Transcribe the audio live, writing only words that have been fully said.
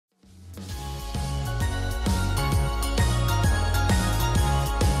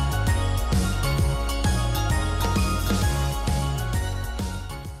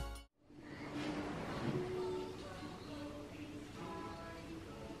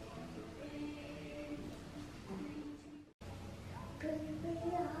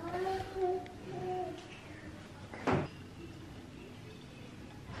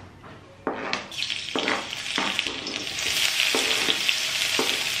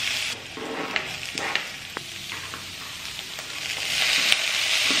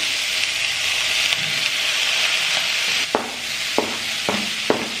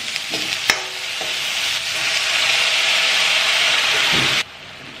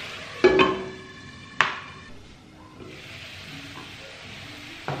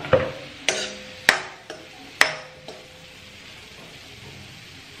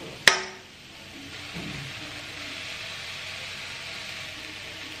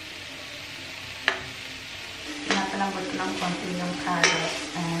Pinapalambot ko lang konti yung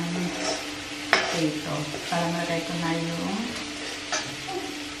carrots and potato. Para malagay ko na yung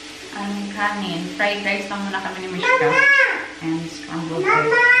kanin. Fried rice lang muna kami ni Mishka. And scrambled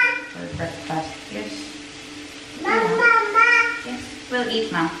eggs for breakfast. Yes. Yes, we'll eat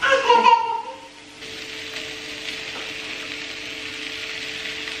now.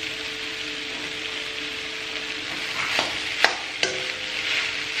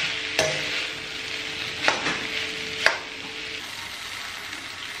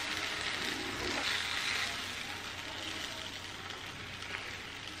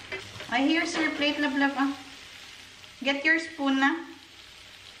 Here's your plate, love. Get your spoon na.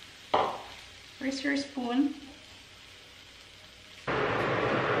 Where's your spoon?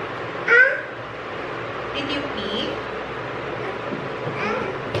 Did you pee?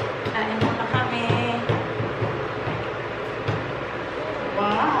 Kain muna kami.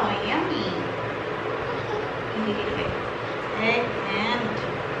 Wow, yummy. Egg and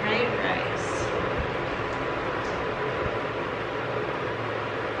fried rice.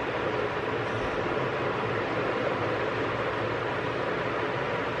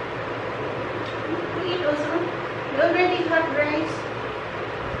 You already have rice.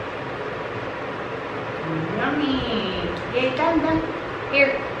 Yummy. Yeah, done.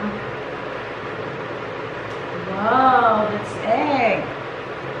 Here. Wow, that's egg.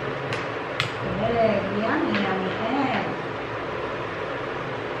 Egg. Yummy egg.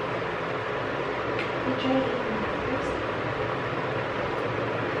 You try it first.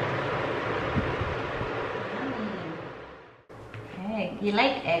 Yummy. Egg. You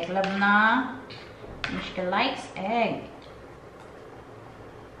like egg, love na? Mishka likes egg.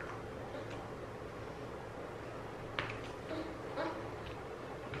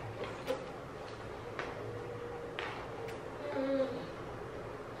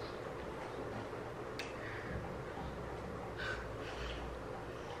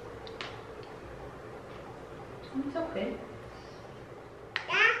 It's okay.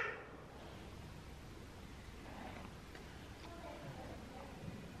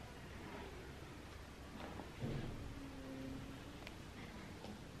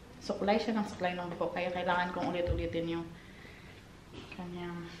 Suklay siya ng suklay ng buko. Kaya kailangan kong ulit-ulitin yung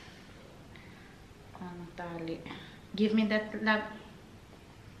kanyang tali. Give me that love.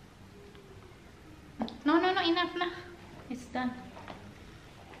 No. Enough na. It's done.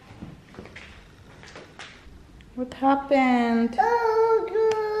 What happened?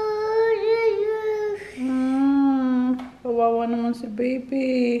 Kawawa naman si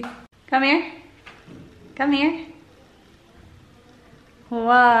baby. Come here. Come here.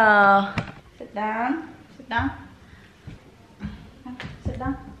 Wow. Sit down. Sit down. Sit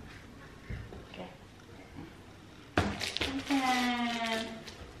down. Okay.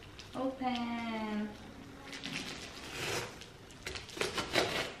 Open. Open.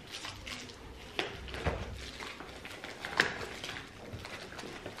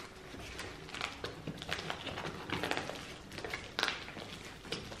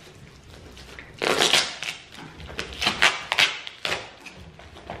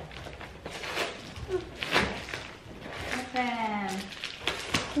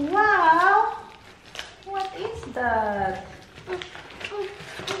 Wow! What is that?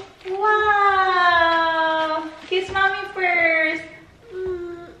 Wow! Kiss mommy first.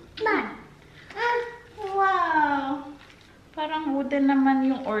 Wow! Parang wooden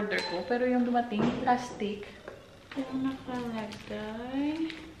naman yung order ko, pero yung dumating plastic. Yung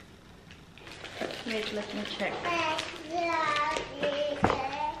nakalagay. Wait, let me check.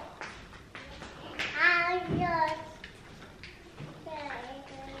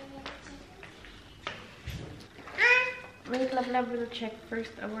 Wait, love will check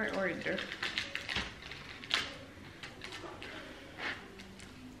first our order.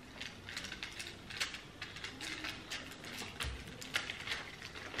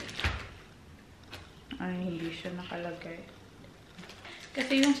 Ay, hindi siya nakalagay.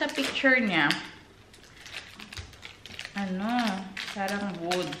 Kasi yung sa picture niya, parang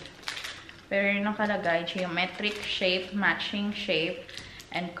wood. Pero yung nakalagay, geometric shape, matching shape,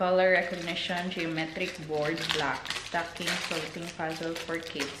 and color recognition, geometric board, black. Stacking, floating puzzle for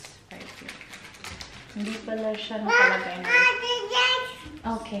kids. Right here. Hindi pala siya nakalagay na.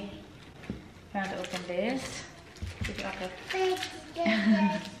 Okay. I'm going to open this. Okay.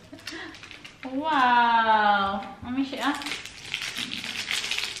 Wow! Mami siya.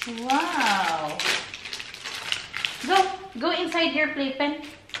 Wow! Go inside your playpen.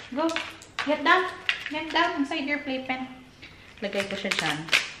 Go. Get down. Get down inside your playpen. Lagay ko siya dyan.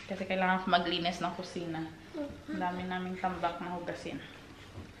 Kasi kailangan ko maglinis ng kusina. Ang dami naming tambak na hugasin.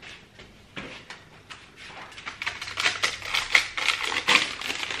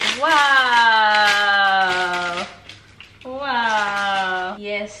 Wow! Wow!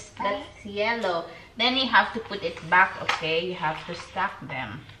 Yes, that's yellow. Then you have to put it back, okay? You have to stack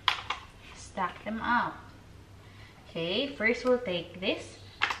them. Stack them up. Okay, first we'll take this.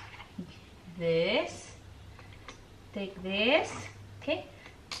 This. Take this. Okay.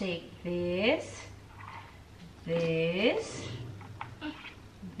 Take this. This.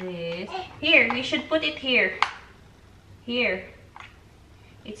 This. Here, you should put it here. Here.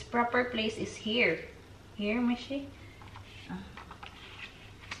 Its proper place is here. Here, Mishi.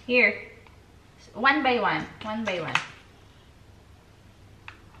 Here. One by one. One by one.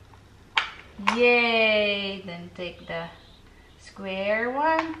 Yay! Then take the square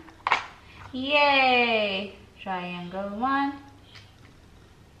one. Yay! Triangle one.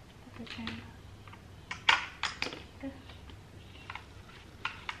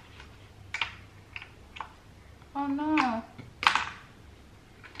 Oh no.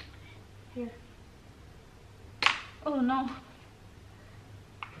 Here. Oh no.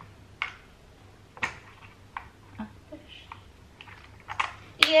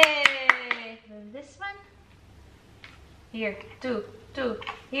 Yay! Then this one. Here. Two.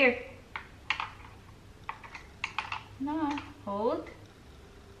 Here. No. Hold.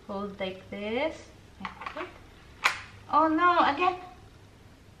 Hold like this. Like oh no, again.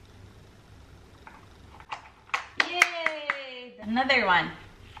 Yay! Another one.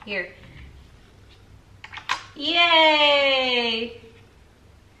 Here. Yay!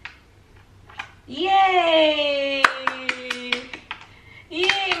 Yay!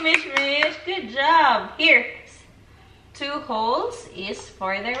 Yay, Mish. Good job. Here. 2 holes is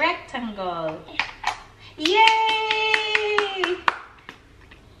for the rectangle. Yay!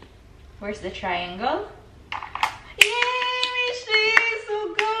 Where's the triangle? Yay, Mishi!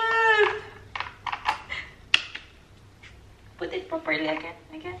 So good! Put it properly again.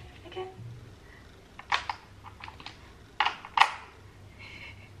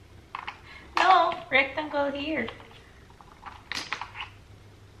 No, rectangle here.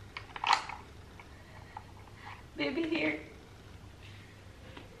 Baby here.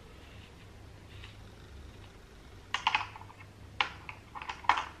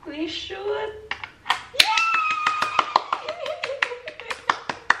 We should.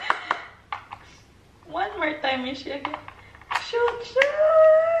 One more time, Mishi, again. Shoot.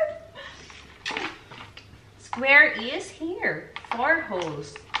 Square is here. 4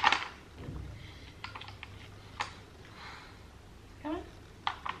 holes. Come on.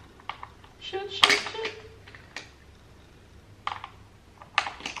 Shoot.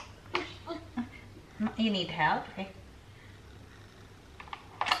 You need help? Okay.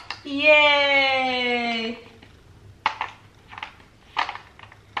 Yay!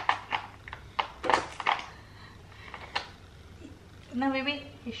 No, baby,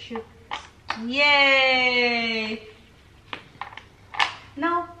 you should. Yay!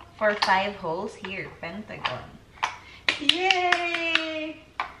 No, for 5 holes here, pentagon. Yay!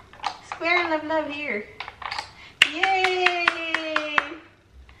 Square, love here. Yay!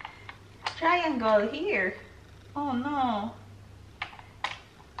 Triangle here. Oh no.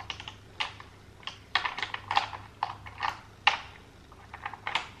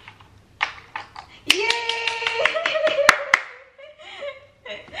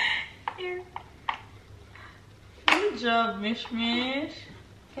 Here. Good job, Mish.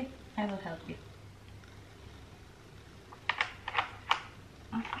 Okay, I will help you.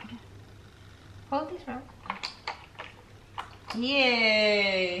 Okay. Hold this rope.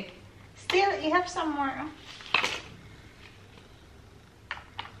 Yay! Still, you have some more.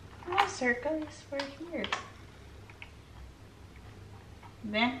 My circle is for here.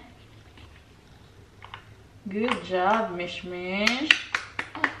 Then. Good job, Mish.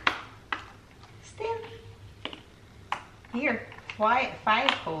 Still. Here. 5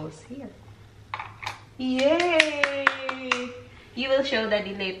 holes here. Yay! You will show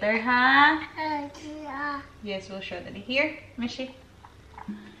Daddy later, huh? Yes, we'll show Daddy. Here, Mishi.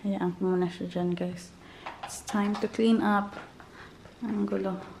 Hayaan ko muna siya dyan, guys. It's time to clean up. Ang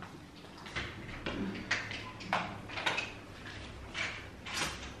gulo.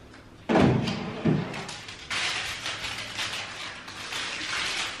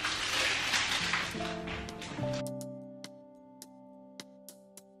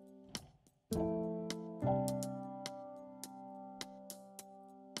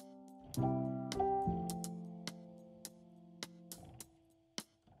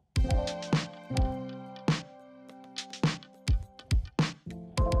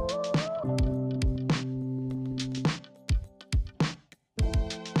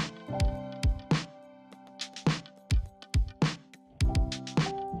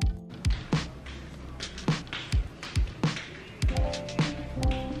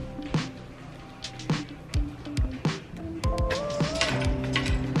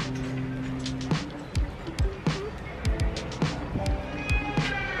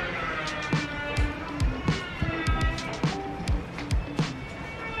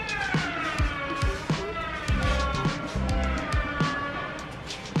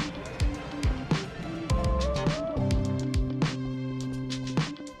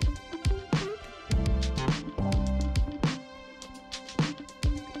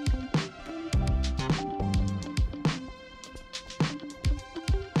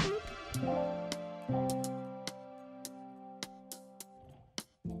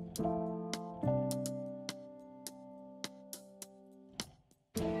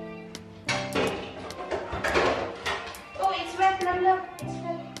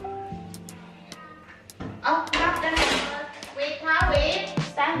 Oh, not the floor. Wait, ha, wait.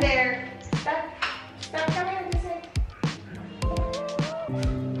 Stand there. Stop. Stop, come here, this way.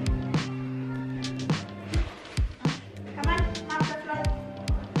 Come on, mop the floor.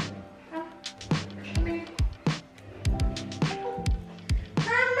 Come. Come here.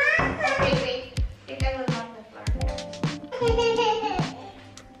 Mama! Okay, wait. Think I will mop the floor.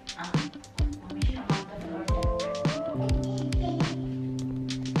 Mommy should mop the floor.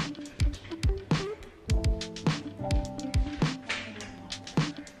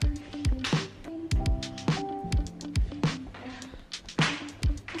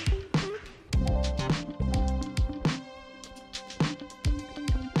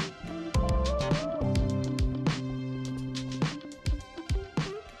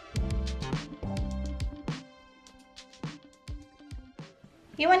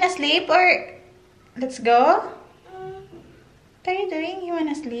 You wanna sleep or let's go? What are you doing? You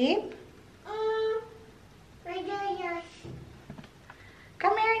wanna sleep?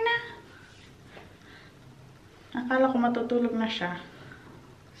 Come here na. Akala ko matutulog na siya.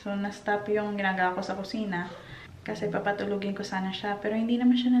 So, na-stop yung ginagawa ko sa kusina. Kasi papatulugin ko sana siya. Pero hindi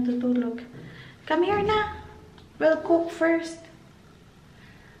naman siya natutulog. Come here na. We'll cook first.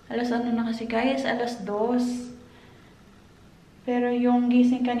 Alas ano na kasi guys? Alas 2. Pero yung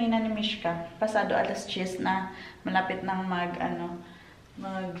gising kanina ni Mishka, pasado alas 10 na, malapit nang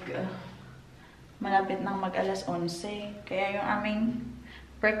malapit nang mag alas 11. Kaya yung aming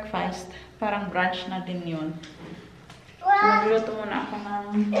breakfast, parang brunch na din yun. So, magluto muna ako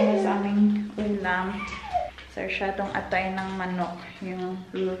ng sa aming ulam. Sarsyadong atay ng manok yung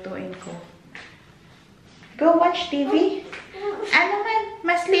lulutuin ko. Go watch TV. Ano man,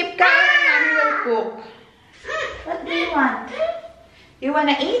 ma-sleep ka or mommy will cook. What do you want? You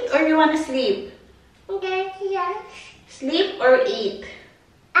wanna eat or you wanna sleep? Sleep or eat?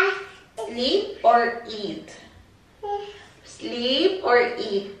 Sleep or eat? Sleep or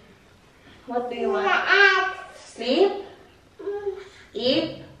eat? What do you want? Sleep?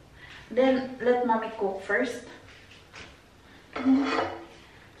 Eat? Then let mommy cook first.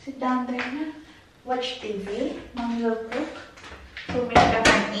 Sit down there na. Watch TV. Mommy will cook. So Mishka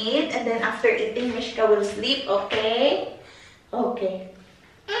can eat, and then after eating, Mishka will sleep, okay? Okay.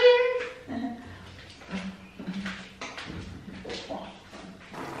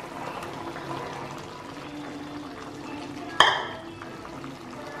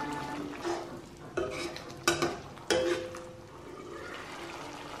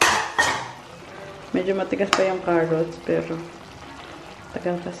 Medyo matigas pa yung carrots, pero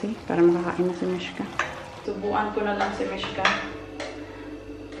tagal kasi para makakain na si Mishka. Subuan ko na lang si Mishka.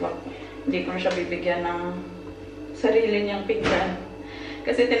 Hindi ko na siya bibigyan ng sarili niyang pinggan.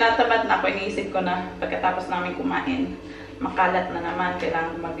 Kasi tinatamad na ako, iniisip ko na pagkatapos namin kumain, makalat na naman,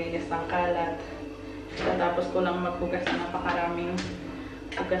 kailangan maglinis ng kalat. Tapos ko lang maghugas na napakaraming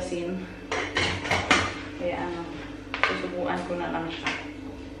hugasin. Kaya susubuan ko na lang siya.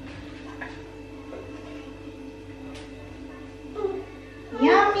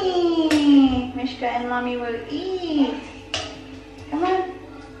 Yummy! Mishka and mommy will eat. Come on.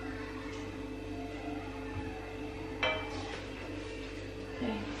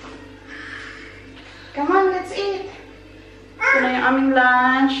 Come on, let's eat. Ito na yung aming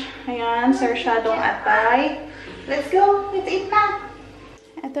lunch. Ayan, sarsyadong atay. Let's go. Let's eat na.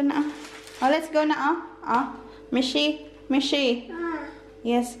 Ito na. Oh, let's go na. Oh, Mishi. Mishi.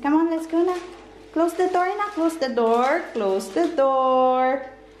 Yes, come on, let's go na. Close the door na. Close the door. Close the door.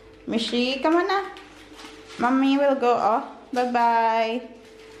 Mishi, come on na. Mommy will go. Oh, bye-bye.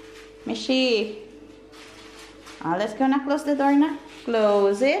 Mishi. Oh, let's go na. Close the door na.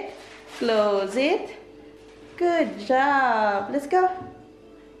 Close it. Close it. Good job. Let's go.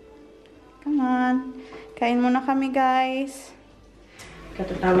 Come on. Kain muna kami, guys.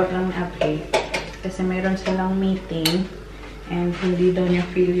 Katatawag lang ng update. Kasi mayroon silang meeting. And hindi daw niya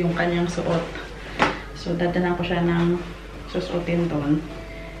feel yung kanyang suot. So, dadalan ko siya ng susuotin doon.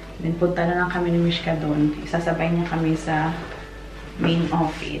 Then, punta na lang kami ni Mishka doon. Isasabay niya kami sa main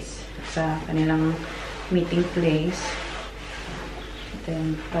office. Sa kanilang meeting place.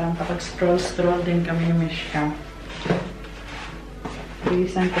 Then, parang kapag stroll din kami ni Mishka.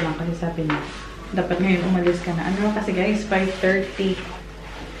 Bilisan ko lang kasi sabi niya, dapat ngayon umalis ka na. Ano lang kasi guys, 5:30.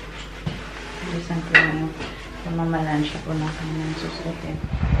 Bilisan ko lang yung mamalansya ko na kami ng susuotin.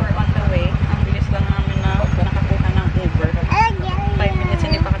 We're on the way. Ang bilis lang namin na nakakuha ng Uber. 5 minutes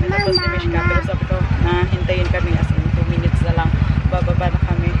hindi pa kami tapos ni Mishka. Pero sabi ko na hintayin kami as in 2 minutes na lang. Bababa na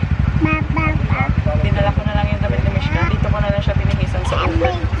kami. Dinala ko na lang yung damit ni Mishka. Dito ko na lang siya binihisan sa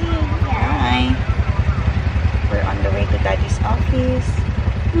Uber. Hi! We're on the way to Daddy's office.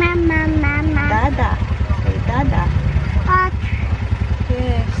 Mama. Dada. kalsada.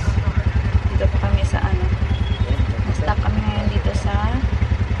 Yes. Dito pa kami sa ano. Na-stop kami ngayon dito sa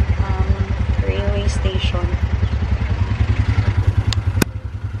railway station.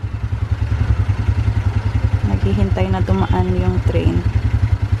 Naghihintay na dumaan yung train.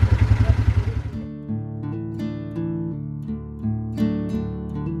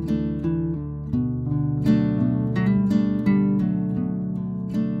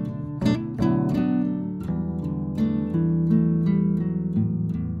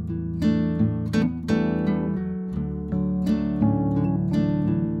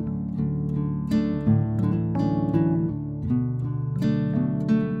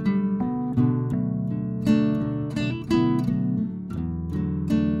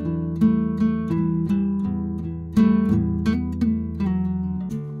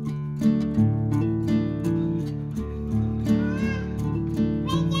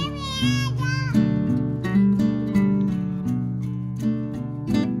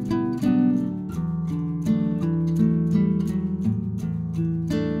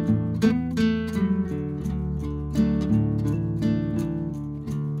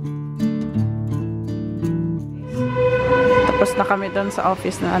 Tapos na kami doon sa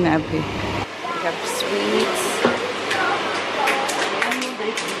office na Abhi. We have sweets.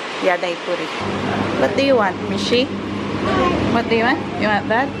 Yeah, daipuri. What do you want, Mishi? What do you want? You want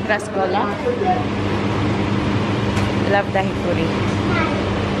that? Rasgola? Love daipuri.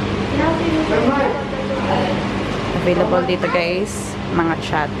 Available dito guys, mga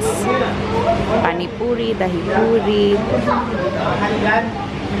chats. Panipuri, dahipuri,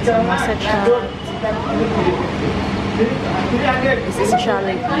 samosa chat. This is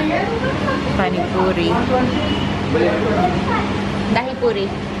Jollibee. Panipuri. Dahipuri.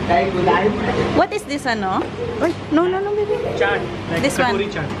 What is this ano? Wait, no, baby. Chaat. Like This one.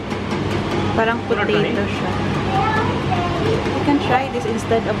 Chaat. Parang potato siya. You can try this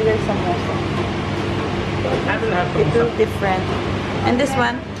instead of your samosa. I will have It's some. different. And this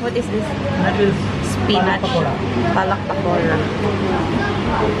one, what is this? That is Spinach. Palak pakora.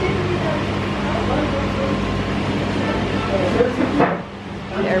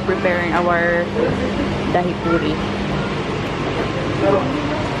 We are preparing our dahipuri.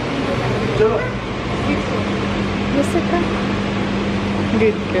 Gusto ka?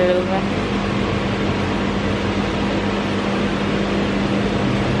 Good girl, man.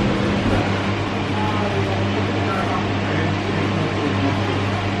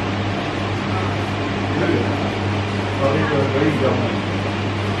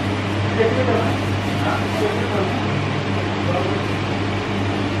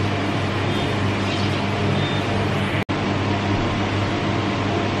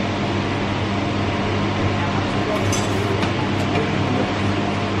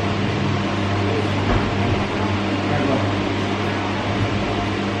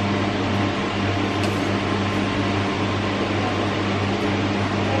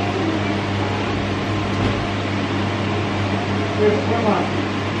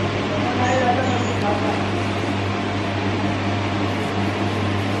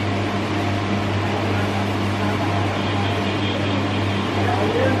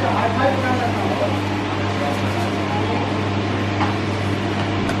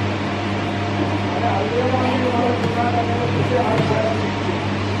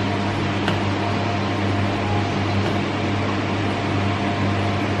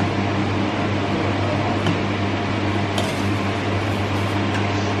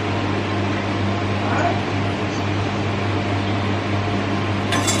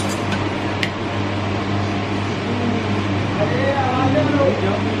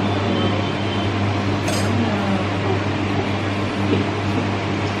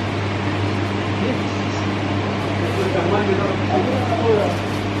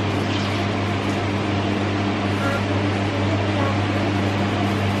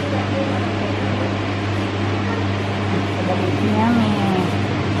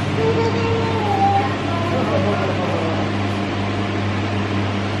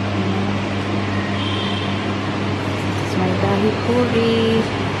 Puri.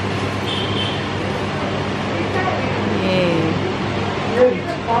 Yay.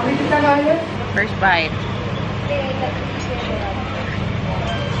 First bite.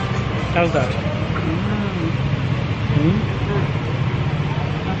 How's that?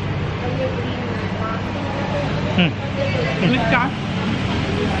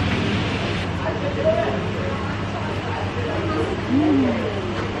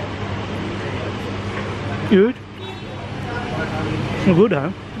 Good? Good, huh?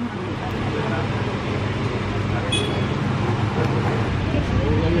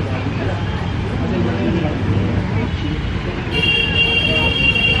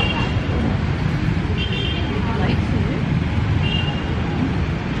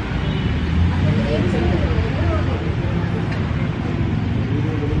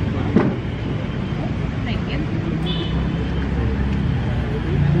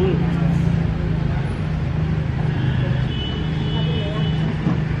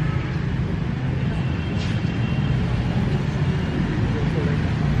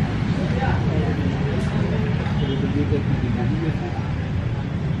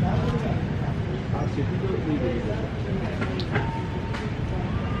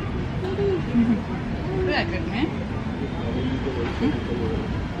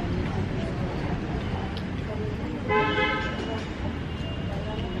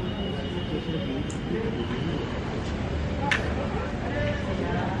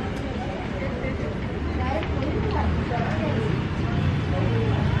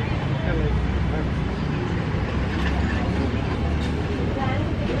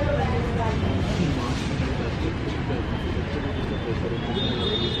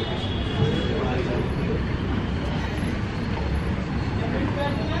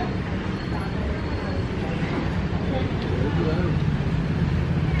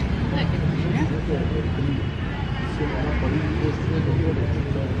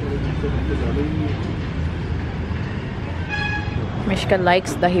 Mishka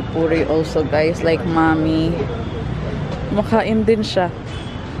likes dahi puri also, guys. Like mommy. Makain din siya.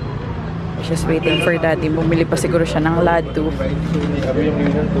 She's waiting for daddy. Bumili pa siguro siya ng laddu.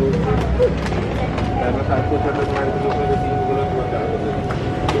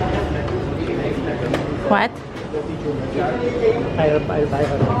 What? I'll buy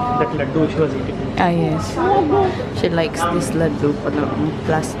her that laddu she was eating. Ah, yes. She likes this laddu.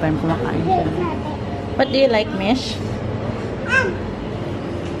 Last time kumakain siya. What do you like, Mish?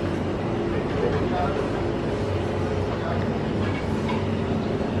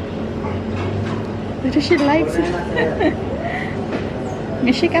 What does she like?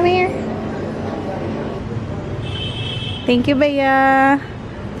 Mishi, come here. Thank you, Baya.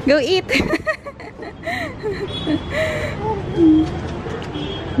 Go eat.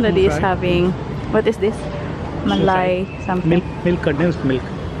 Daddy is having, what is this? Malay something. Milk, condensed milk.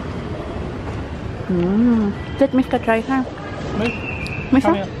 Let Mishka try her. Milk?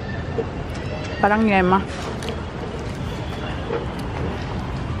 Mishka? Parang yema.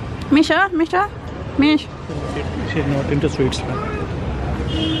 Misha? Misha? Mish? She's not into sweets.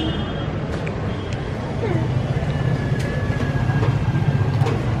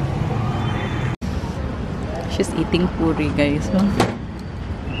 She's eating puri, guys.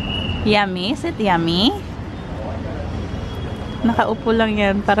 Yummy? Is it yummy? Nakaupo lang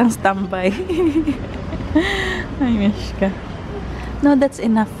yan. Parang standby. Ay, Mishka. No, that's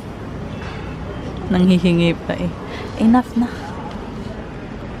enough. Nanghihingi pa eh. Enough na.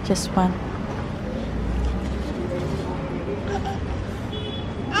 Just one.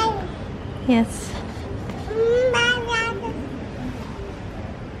 Yes.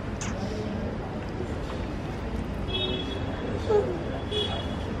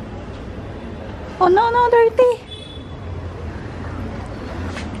 Oh no, no, dirty.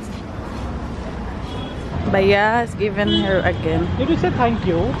 Baya has given her again. Did you say thank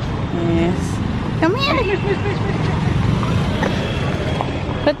you? Yes. Come here.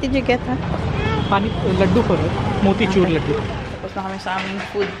 What did you get, huh? Laddu for her. Motichur laddu. Tapos na kami sa aming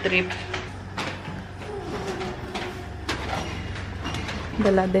food trip.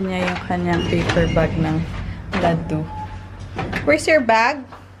 Dala din niya yung kanyang paper bag ng laddu. Where's your bag?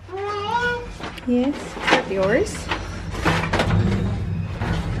 Yes. Is that yours?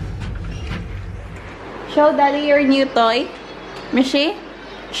 Show daddy your new toy. Mishi?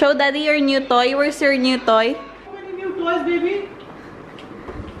 Show daddy your new toy. Where's your new toy? How many new toys, baby?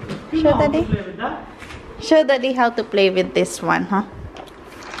 Show daddy. Show daddy how to play with this one, huh?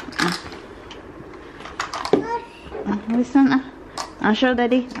 This one, show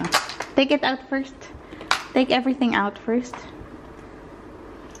daddy. Take it out first. Take everything out first.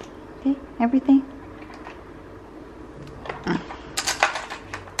 Okay, everything.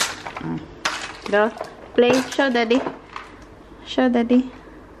 Go. Play. Show daddy. Show daddy.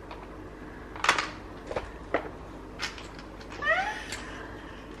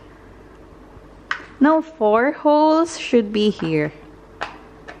 No, 4 holes should be here.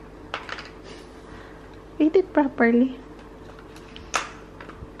 Read it properly.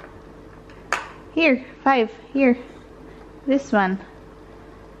 Here, 5. Here. This one.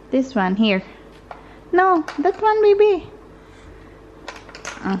 This one here. No, that one, baby.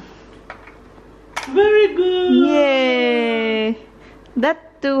 Very good. Yay!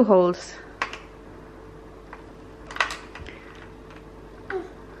 That 2 holes.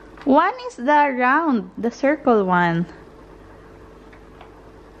 1 is the round, the circle one.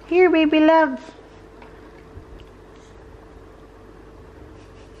 Here, baby love.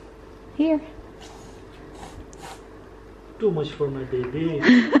 Here. Too much for my baby.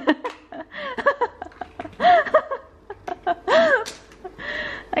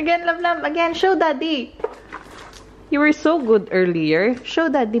 Again, love. Again, show daddy. You were so good earlier. Show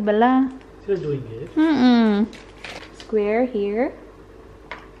daddy bala. She's doing it. Square here.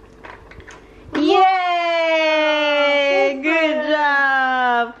 Yay! Good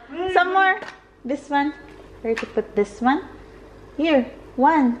job. Some more. This one. Where to put this one? Here.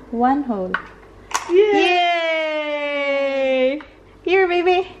 One hole. Yay! Here,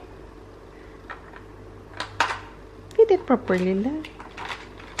 baby. Fit it properly, love.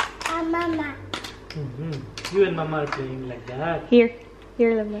 Mama. You and Mama are playing like that. Here,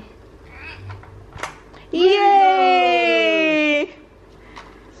 love. Yay!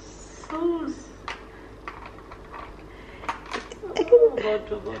 So.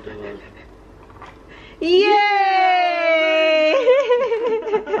 Yay!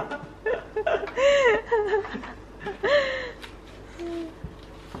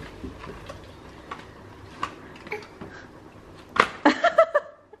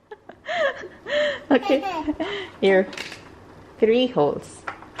 Okay. Here. 3 holes.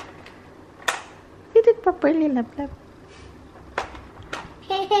 Eat it properly, love, love.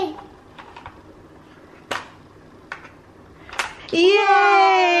 Yay!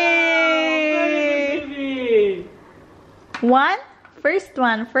 Baby. One? First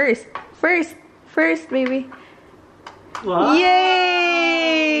one, first, baby. Wow.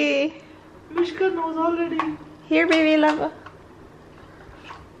 Yay! Mishka knows already. Here, baby, love.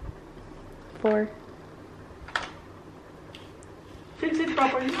 4. Fix it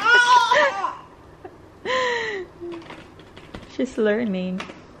properly. She's learning.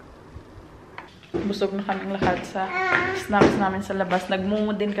 Busog na kaming lahat sa snacks namin sa labas.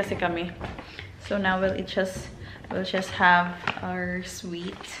 Nagmumo din kasi kami. So now we'll just have our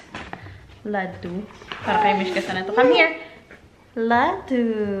sweet laddu. Para kay Mishka sana to. Come here.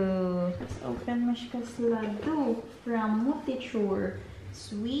 Laddu. Let's open Mishka's laddu from Mutichur.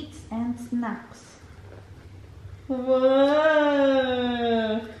 Sweets and snacks. Wow.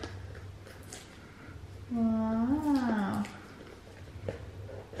 Wow.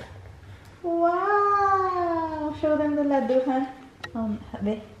 Wow. Show them the laddu, huh?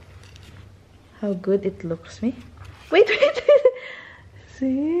 How good it looks, me. Wait.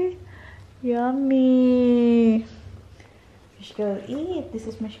 See? Yummy. Mishka will eat. This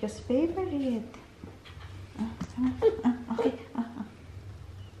is Mishka's favorite. Okay.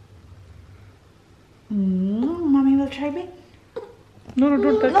 Mommy will try it. No,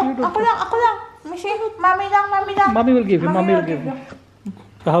 don't touch. You don't. Ako lang. Mishi, mommy lang. Mommy will give you. Mommy will give you.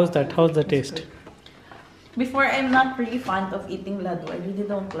 So how's that? How's the taste? Before, I'm not really fond of eating laddu. I really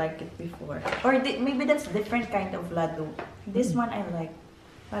don't like it before. Or maybe that's different kind of laddu. This one I like.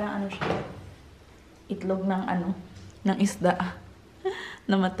 Parang ano siya. Itlog ng ng isda.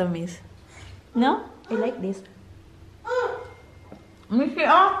 Na matamis. No? I like this. Mishi,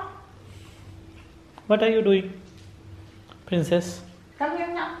 What are you doing, princess? Come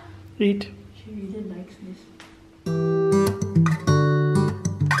here now. Eat. She really likes this.